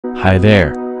Hi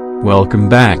there. Welcome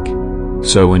back.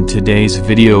 So in today's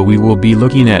video we will be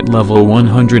looking at level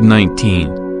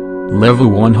 119. Level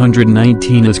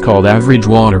 119 is called Average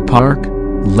Water Park.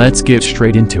 Let's get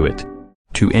straight into it.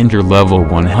 To enter level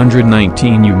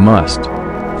 119 you must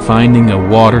finding a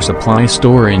water supply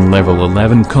store in level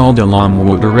 11 called Alarm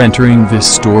Water. Entering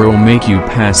this store will make you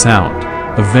pass out,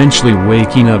 eventually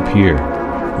waking up here.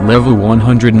 Level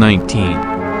 119.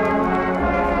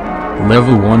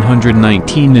 Level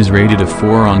 119 is rated a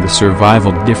 4 on the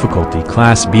survival difficulty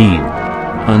class, being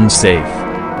unsafe,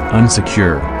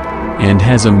 unsecure, and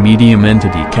has a medium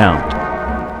entity count.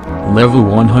 Level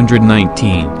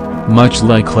 119, much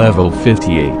like level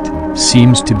 58,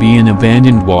 seems to be an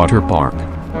abandoned water park.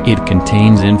 It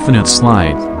contains infinite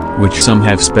slides, which some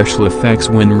have special effects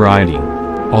when riding.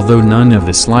 Although none of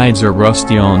the slides are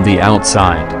rusty on the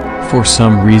outside, for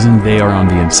some reason they are on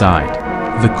the inside.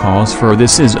 The cause for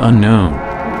this is unknown,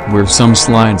 where some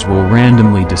slides will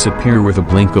randomly disappear with a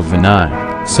blink of an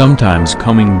eye, sometimes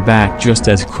coming back just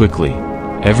as quickly.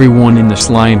 Everyone in the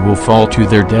slide will fall to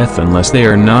their death unless they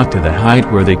are not to the height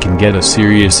where they can get a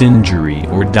serious injury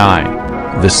or die.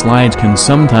 The slides can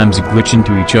sometimes glitch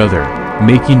into each other,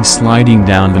 making sliding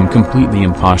down them completely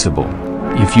impossible.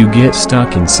 If you get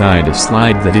stuck inside a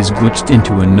slide that is glitched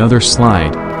into another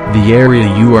slide, the area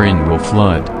you are in will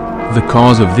flood. The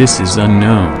cause of this is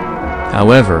unknown.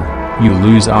 However, you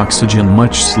lose oxygen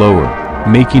much slower,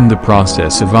 making the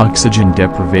process of oxygen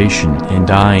deprivation and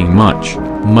dying much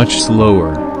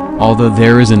slower. Although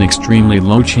there is an extremely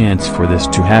low chance for this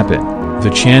to happen, the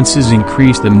chances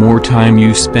increase the more time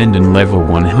you spend in level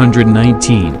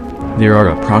 119. There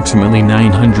are approximately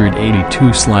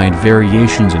 982 slide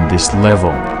variations in this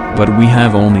level, but we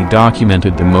have only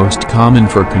documented the most common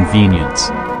for convenience.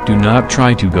 Do not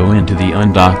try to go into the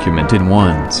undocumented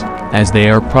ones, as they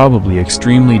are probably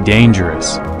extremely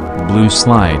dangerous. Blue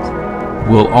slide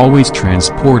will always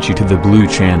transport you to the blue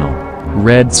channel.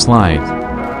 Red slide,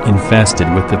 infested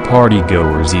with the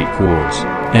partygoers, equals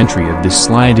entry of this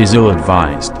slide is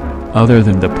ill-advised. Other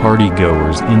than the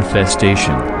partygoers'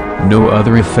 infestation, no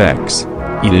other effects.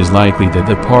 It is likely that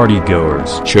the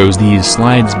partygoers chose these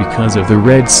slides because of the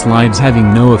red slides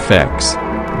having no effects.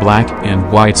 Black and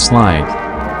white slide,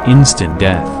 instant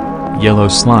death. Yellow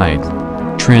slide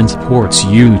transports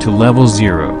you to level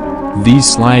 0.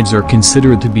 These slides are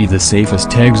considered to be the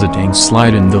safest exiting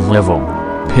slide in the level.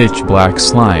 Pitch black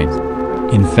slide,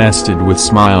 infested with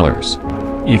smilers.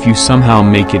 If you somehow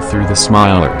make it through the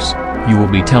smilers, you will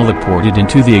be teleported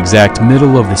into the exact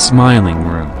middle of the smiling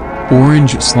room.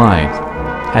 Orange slide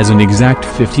has an exact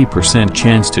 50%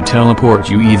 chance to teleport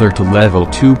you either to level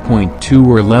 2.2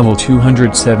 or level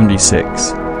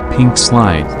 276. Pink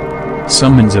slide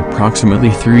summons approximately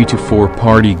 3 to 4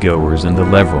 partygoers in the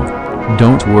level.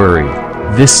 Don't worry,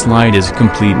 this slide is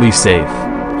completely safe.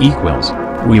 Equals,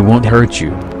 we won't hurt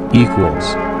you.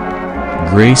 Equals.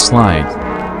 Gray slide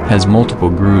has multiple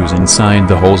grooves inside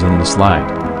the holes in the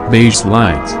slide. Beige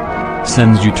slides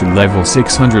sends you to level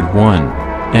 601.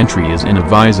 Entry is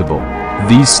inadvisable.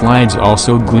 These slides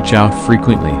also glitch out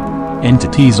frequently.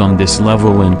 Entities on this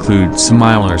level include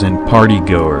smilers and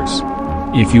partygoers.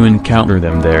 If you encounter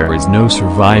them, there is no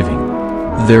surviving.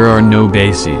 There are no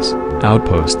bases,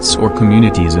 outposts or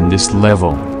communities in this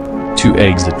level. To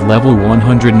exit level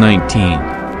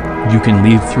 119, you can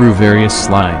leave through various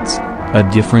slides. A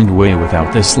different way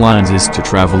without the slides is to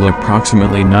travel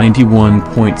approximately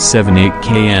 91.78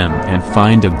 km and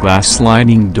find a glass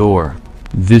sliding door.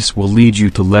 This will lead you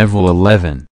to level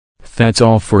 11. That's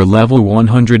all for level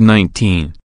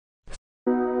 119.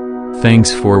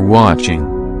 Thanks for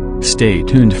watching. Stay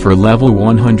tuned for level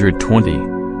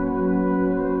 120.